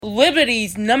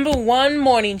Liberty's #1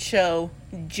 morning show,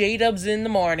 J-Dubs in the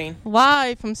Morning.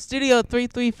 Live from Studio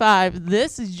 335,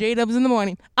 this is J-Dubs in the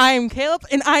Morning. I am Caleb,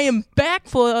 and I am back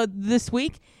for this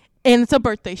week, and it's a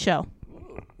birthday show.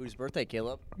 Ooh, whose birthday,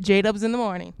 Caleb? J-Dubs in the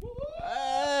Morning.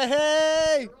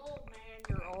 Hey! You're old, man.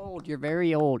 You're old. You're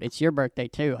very old. It's your birthday,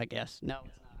 too, I guess. No,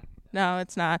 it's not. No,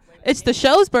 it's not. It's the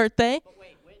show's birthday. But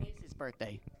wait, when is his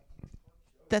birthday?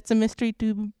 That's a mystery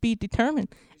to be determined.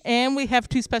 And we have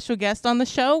two special guests on the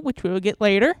show, which we will get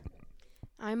later.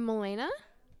 I'm Melena.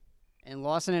 And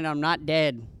Lawson, and I'm not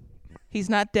dead. He's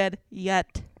not dead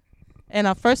yet. And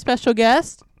our first special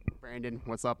guest. Brandon,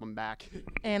 what's up? I'm back.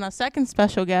 And our second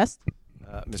special guest.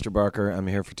 Mr. Barker, I'm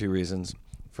here for two reasons.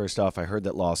 First off, I heard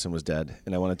that Lawson was dead,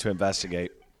 and I wanted to investigate.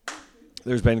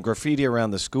 There's been graffiti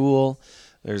around the school.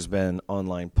 There's been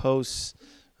online posts.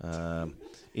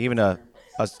 Even a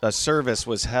service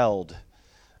was held,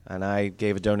 and I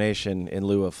gave a donation in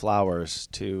lieu of flowers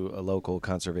to a local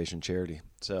conservation charity.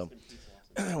 So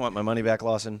I want my money back,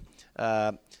 Lawson.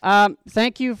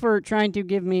 Thank you for trying to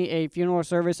give me a funeral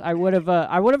service. I would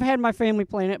have had my family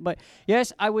plan it, but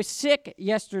yes, I was sick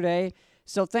yesterday,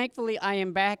 so thankfully I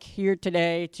am back here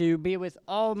today to be with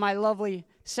all my lovely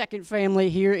second family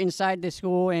here inside the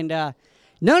school, and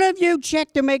none of you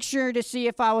checked to make sure to see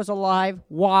if I was alive.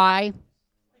 Why?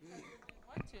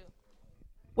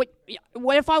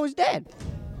 What if I was dead?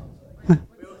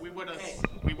 We would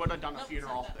have done a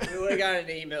funeral. We would have got an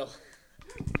email.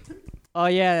 Oh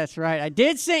yeah, that's right.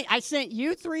 I sent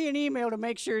you three an email to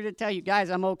make sure to tell you guys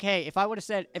I'm okay. If I would have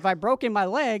said if I broken my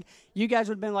leg, you guys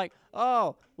would have been like,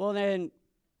 oh, well then,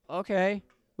 okay.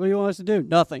 What do you want us to do?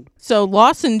 Nothing. So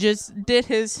Lawson just did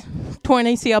his Torn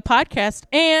ACL podcast,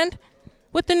 and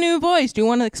with the new voice. Do you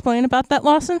want to explain about that,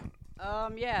 Lawson?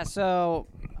 Yeah. So,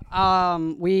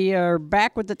 we are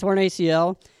back with the Torn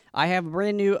ACL. I have a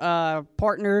brand new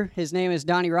partner. His name is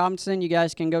Donnie Robinson. You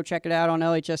guys can go check it out on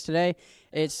LHS Today.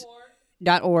 It's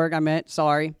 .org. I meant,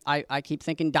 sorry. I keep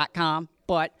thinking .com,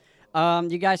 but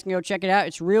you guys can go check it out.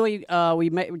 It's really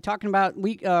we're talking about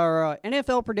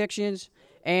NFL predictions,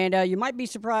 and you might be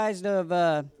surprised of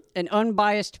an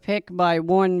unbiased pick by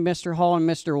one Mr. Hall and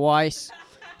Mr. Weiss.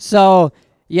 So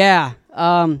yeah,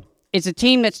 it's a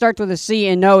team that starts with a C,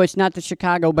 and no, it's not the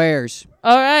Chicago Bears.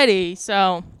 Alrighty,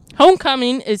 so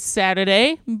homecoming is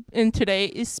Saturday, and today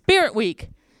is Spirit Week.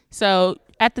 So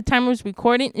at the time of this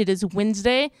recording, it is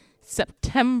Wednesday,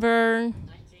 September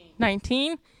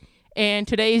 19, and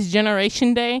today is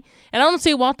Generation Day. And I don't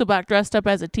see Walter Bach dressed up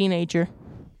as a teenager.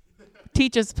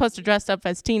 Teachers supposed to dress up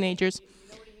as teenagers. You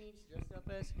know what he needs to dress up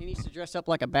as? He needs to dress up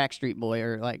like a Backstreet Boy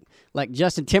or like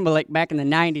Justin Timberlake back in the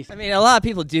 90s. I mean, a lot of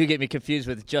people do get me confused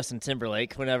with Justin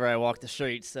Timberlake whenever I walk the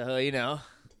streets, so, you know.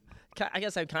 I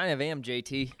guess I kind of am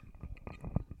JT.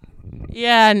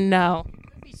 Yeah, no.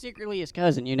 Could be secretly his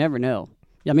cousin. You never know.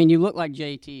 I mean, you look like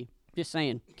JT. Just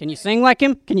saying. Can you sing like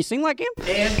him? Can you sing like him?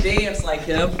 And dance like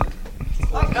him.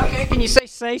 Okay. Can you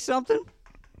say something?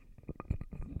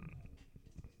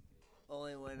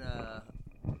 Only when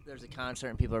there's a concert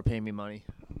and people are paying me money.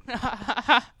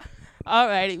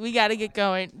 Alrighty, we got to get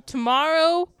going.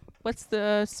 Tomorrow, what's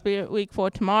the Spirit Week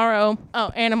for tomorrow?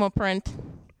 Oh, Animal Print.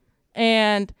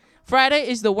 And Friday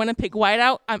is the Winnipeg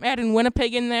Whiteout. I'm adding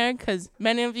Winnipeg in there because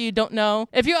many of you don't know.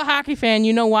 If you're a hockey fan,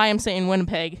 you know why I'm saying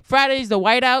Winnipeg. Friday is the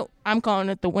Whiteout. I'm calling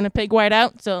it the Winnipeg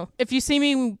Whiteout. So if you see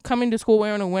me coming to school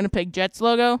wearing a Winnipeg Jets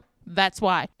logo, that's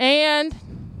why. And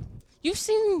you've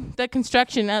seen the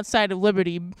construction outside of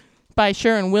Liberty by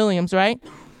Sherwin-Williams, right?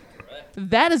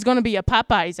 That is going to be a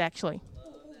Popeyes, actually.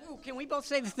 Ooh, can we both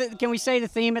say can we say the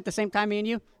theme at the same time, me and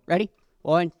you? Ready?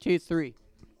 1, 2, 3.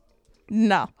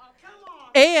 No.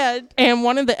 And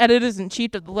one of the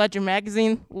editors-in-chief of the Ledger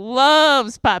magazine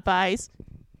loves Popeyes.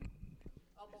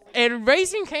 And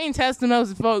Raising Cane's has the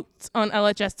most votes on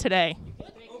LHS Today.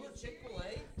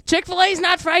 Chick-fil-A's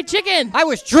not fried chicken. I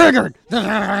was triggered.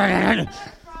 Fried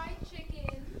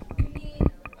chicken. You need.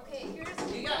 Okay, here's the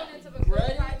components of a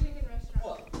good fried chicken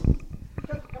restaurant.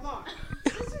 Come on.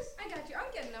 I got you.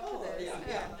 I'm getting up for this.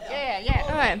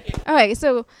 Yeah. All right.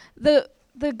 So the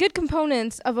good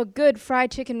components of a good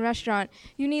fried chicken restaurant,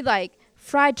 you need like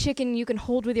fried chicken you can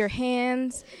hold with your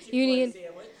hands. You need.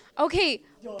 Okay,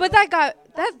 but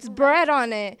that's bread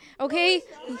on it. Okay.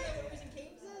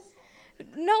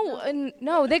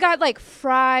 No, they got like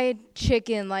fried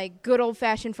chicken, like good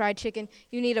old-fashioned fried chicken.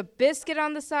 You need a biscuit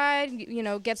on the side, you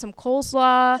know, get some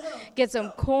coleslaw, get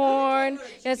some corn,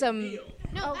 get some...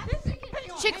 No,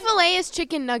 Chick-fil-A is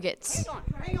chicken nuggets.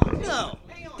 No,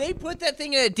 they put that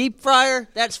thing in a deep fryer.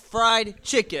 That's fried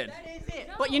chicken.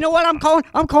 But you know what I'm calling?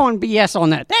 I'm calling BS on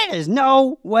that. That is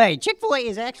no way. Chick-fil-A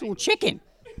is actual chicken.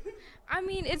 I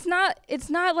mean, it's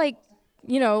not like,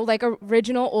 like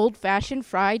original old-fashioned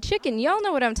fried chicken. Y'all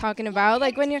know what I'm talking about.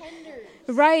 Like when you're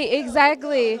right,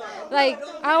 exactly. Like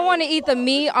I want to eat the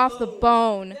meat off the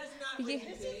bone.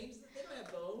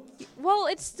 Well,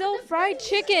 it's still fried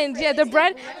chicken. Yeah, the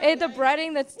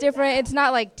breading that's different. It's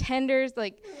not like tenders.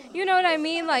 Like, you know what I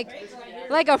mean? Like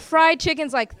a fried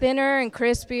chicken's like thinner and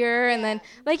crispier, and then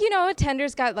like a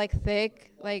tender's got like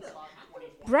thick like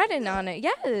breading on it.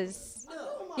 Yes.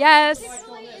 Yes.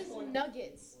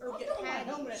 Nuggets.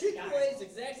 Chick-fil-A is the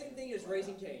exact same thing as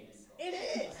Raising Cane's. It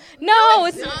is. No,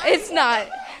 it's not.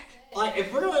 Like,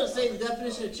 if we're going to say the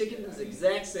definition of chicken is the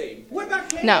exact same. What about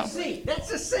KFC? No. That's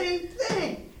the same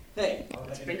thing. Hey,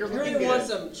 Finger if you looking really want good.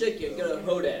 some chicken, go to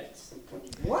Hodak's.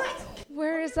 What?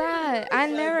 Where is that? I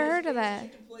never heard of that.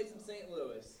 Chicken place in St.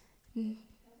 Louis.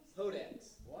 Hodak's.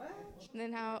 What?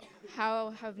 Then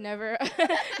how have never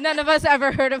none of us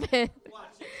ever heard of it?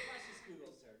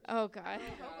 Oh God.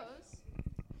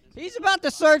 He's about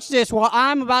to search this while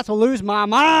I'm about to lose my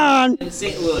mind. In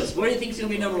St. Louis. What do you think's going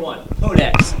to be number one?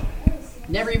 Hodak's.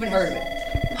 Never even heard of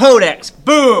it. Hodak's.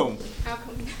 Boom.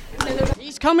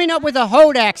 He's coming up with a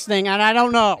Hodak's thing, and I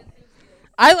don't know.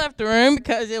 I left the room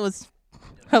because it was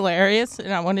hilarious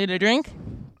and I wanted a drink.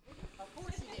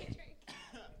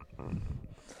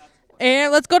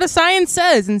 And let's go to Science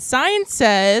Says. And Science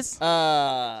says...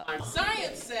 Science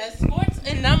says sports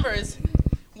and numbers,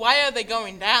 why are they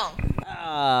going down?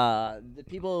 The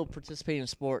people participating in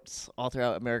sports all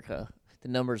throughout America, the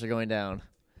numbers are going down.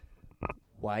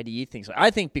 Why do you think so? I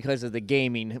think because of the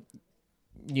gaming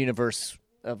universe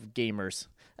of gamers.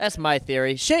 That's my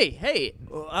theory. Shay, hey,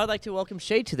 I'd like to welcome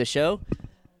Shay to the show.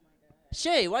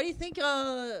 Shay, why do you think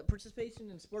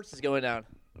participation in sports is going down?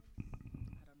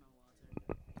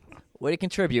 Way to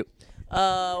contribute.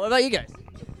 What about you guys?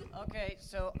 Okay,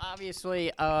 so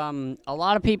obviously, a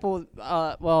lot of people.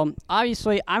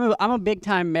 Obviously, I'm a big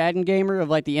time Madden gamer of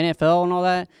like the NFL and all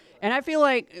that, and I feel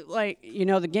like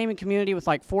the gaming community with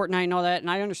like Fortnite and all that,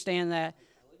 and I understand that,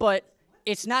 but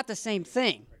it's not the same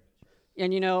thing.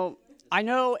 And I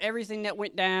know everything that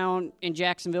went down in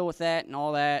Jacksonville with that and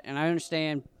all that, and I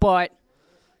understand, but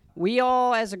we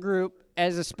all as a group,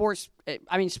 as a sports,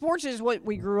 sports is what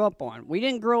we grew up on. We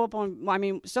didn't grow up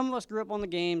on, some of us grew up on the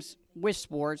games with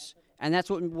sports, and that's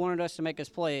what wanted us to make us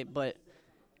play it, but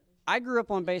I grew up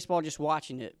on baseball just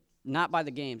watching it, not by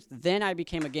the games. Then I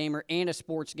became a gamer and a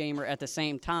sports gamer at the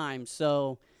same time,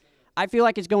 so I feel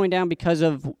like it's going down because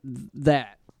of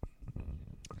that.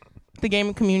 The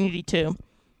gaming community too.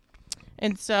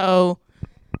 And so,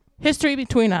 history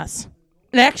between us.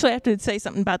 And actually, I have to say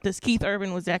something about this. Keith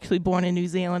Urban was actually born in New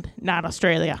Zealand, not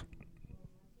Australia.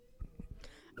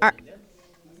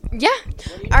 Yeah.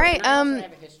 All right.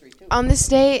 On this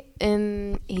date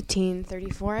in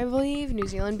 1834, I believe, New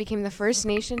Zealand became the first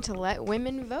nation to let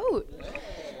women vote.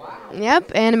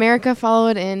 Yep, and America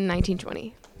followed in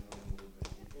 1920.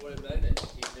 What amendment?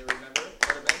 Do you remember?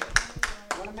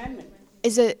 What amendment?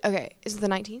 Is it the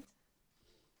 19th?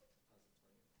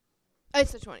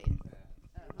 It's the 20th.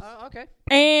 Okay.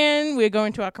 And we're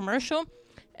going to our commercial.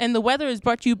 And the weather is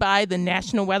brought to you by the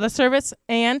National Weather Service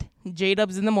and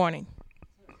J-Dubs in the Morning.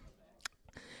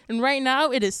 And right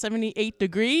now it is 78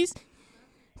 degrees.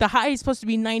 The high is supposed to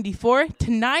be 94.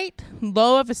 Tonight,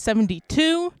 low of a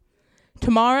 72.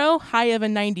 Tomorrow, high of a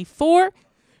 94.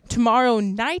 Tomorrow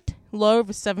night, low of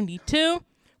a 72.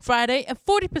 Friday, a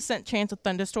 40% chance of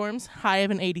thunderstorms, high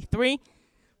of an 83.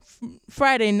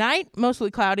 Friday night, mostly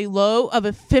cloudy, low of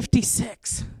a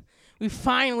 56. We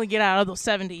finally get out of those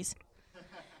 70s.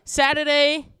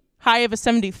 Saturday, high of a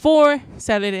 74.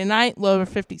 Saturday night, low of a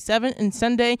 57. And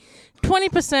Sunday,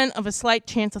 20% of a slight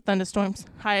chance of thunderstorms,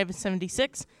 high of a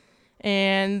 76.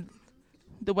 And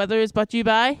the weather is brought to you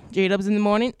by J-Dubs in the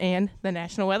Morning and the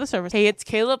National Weather Service. Hey, it's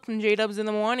Caleb from J-Dubs in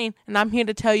the Morning, and I'm here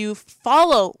to tell you,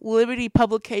 follow Liberty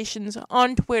Publications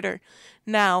on Twitter.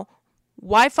 Now,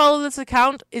 why follow this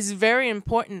account is very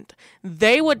important.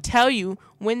 They would tell you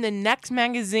when the next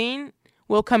magazine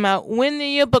will come out, when the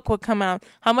yearbook will come out,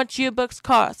 how much yearbooks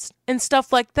cost, and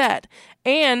stuff like that.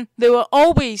 And they will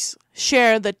always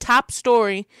share the top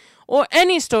story or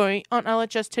any story on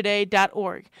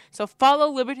lhstoday.org. So follow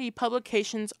Liberty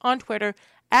Publications on Twitter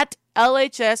at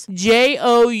LHSJOURN.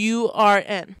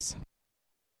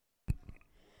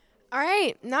 All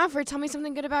right, now for Tell Me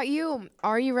Something Good About You.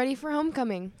 Are you ready for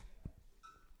homecoming?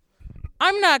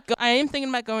 I'm not. I am thinking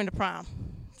about going to prom.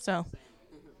 So.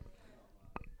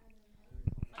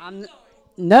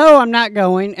 No, I'm not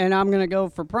going, and I'm gonna go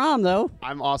for prom though.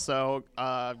 I'm also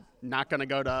not going to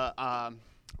go to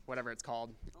whatever it's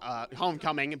called,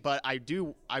 homecoming, but I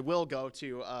will go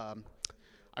to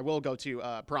I will go to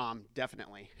prom,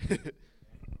 definitely. So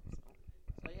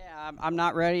yeah, I'm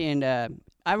not ready, and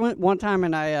I went one time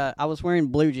and I was wearing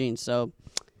blue jeans, so.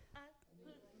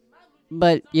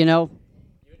 But yeah,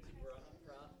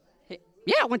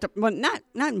 I went to not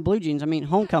in blue jeans. I mean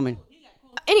homecoming.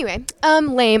 Anyway,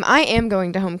 Lame, I am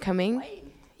going to homecoming.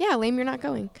 Yeah, Lame, you're not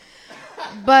going.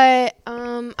 But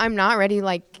I'm not ready,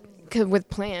 like, with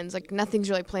plans. Like, nothing's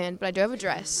really planned, but I do have a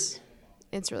dress.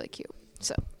 It's really cute,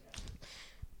 so.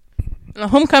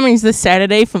 Homecoming is this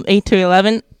Saturday from 8 to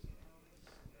 11.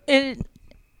 I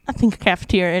think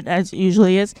cafeteria, as it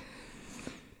usually is.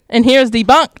 And here's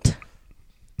Debunked.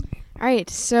 All right,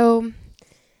 so.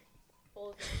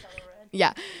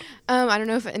 Yeah. I don't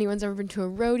know if anyone's ever been to a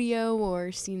rodeo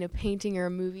or seen a painting or a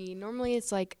movie. Normally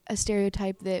it's like a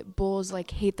stereotype that bulls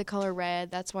like hate the color red.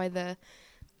 That's why the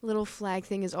little flag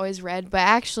thing is always red. But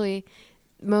actually,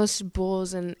 most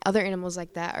bulls and other animals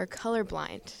like that are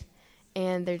colorblind.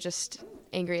 And they're just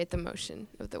angry at the motion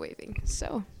of the waving.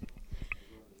 So,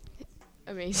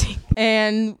 amazing.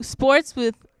 And sports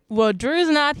well, Drew's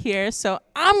not here, so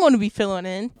I'm going to be filling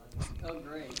in. Oh,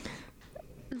 great.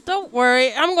 Don't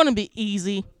worry, I'm going to be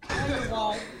easy.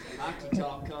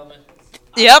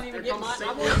 Yep.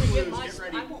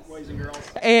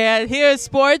 And here's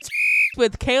sports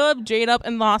with Caleb, J-Dub,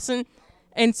 and Lawson.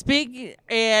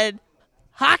 And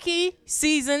hockey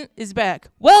season is back.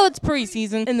 Well, it's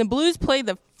preseason, and the Blues played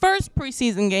the first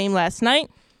preseason game last night.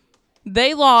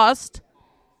 They lost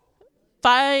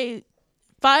 5-3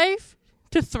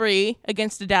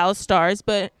 against the Dallas Stars,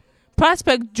 but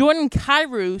prospect Jordan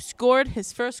Kyrou scored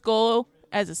his first goal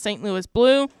as a St. Louis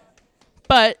Blue.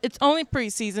 But it's only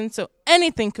preseason, so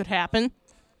anything could happen,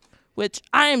 which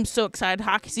I am so excited.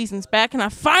 Hockey season's back, and I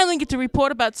finally get to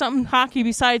report about something hockey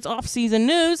besides off-season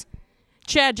news.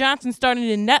 Chad Johnson started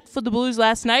in net for the Blues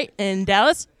last night in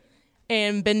Dallas,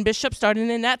 and Ben Bishop started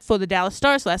in net for the Dallas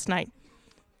Stars last night.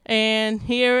 And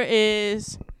here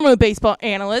is a baseball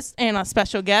analyst and a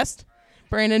special guest,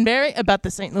 Brandon Berry, about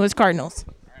the St. Louis Cardinals.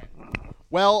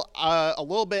 Well, a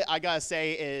little bit I got to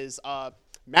say is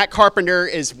Matt Carpenter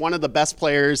is one of the best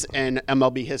players in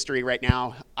MLB history right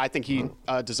now. I think he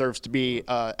deserves to be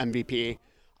MVP.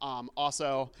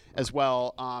 Also, as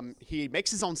well, he makes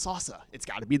his own salsa. It's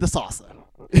got to be the salsa.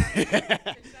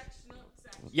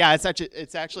 Yeah, it's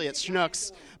actually at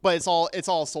Schnucks, but it's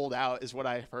all sold out, is what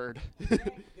I've heard.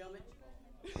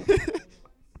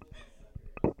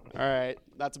 All right,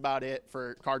 that's about it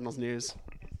for Cardinals news.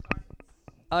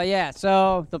 Oh yeah,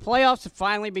 so the playoffs have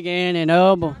finally began, and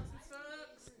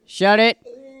shut it.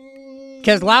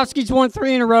 Keselowski's won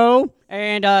 3 in a row,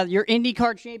 and your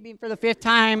IndyCar champion for the 5th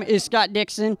time is Scott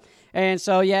Dixon. And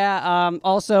so, yeah,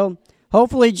 also,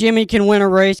 hopefully Jimmy can win a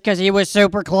race because he was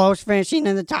super close, finishing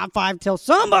in the top 5 till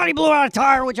somebody blew out a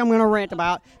tire, which I'm going to rant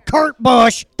about. Kurt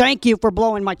Busch, thank you for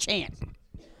blowing my chance.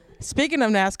 Speaking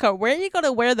of NASCAR, where are you going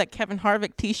to wear that Kevin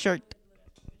Harvick t-shirt?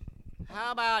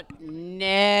 How about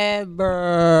never?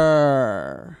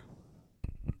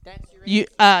 That's your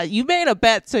You made a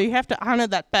bet, so you have to honor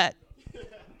that bet. Can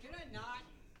I not?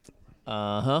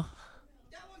 Uh-huh.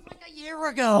 That was like a year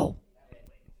ago.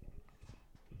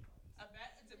 A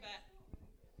bet? It's a bet.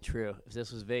 True. If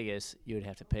this was Vegas, you would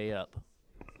have to pay up.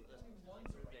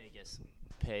 Vegas,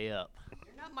 pay up.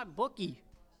 You're not my bookie.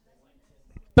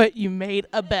 But you made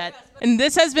a bet. And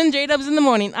this has been J-Dubs in the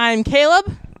Morning. I'm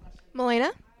Caleb.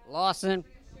 Melena? Lawson.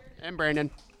 And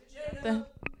Brandon.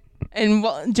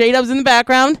 And J-Dubs in the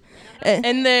background.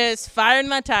 And there's Fire in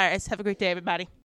My Tires. Have a great day, everybody.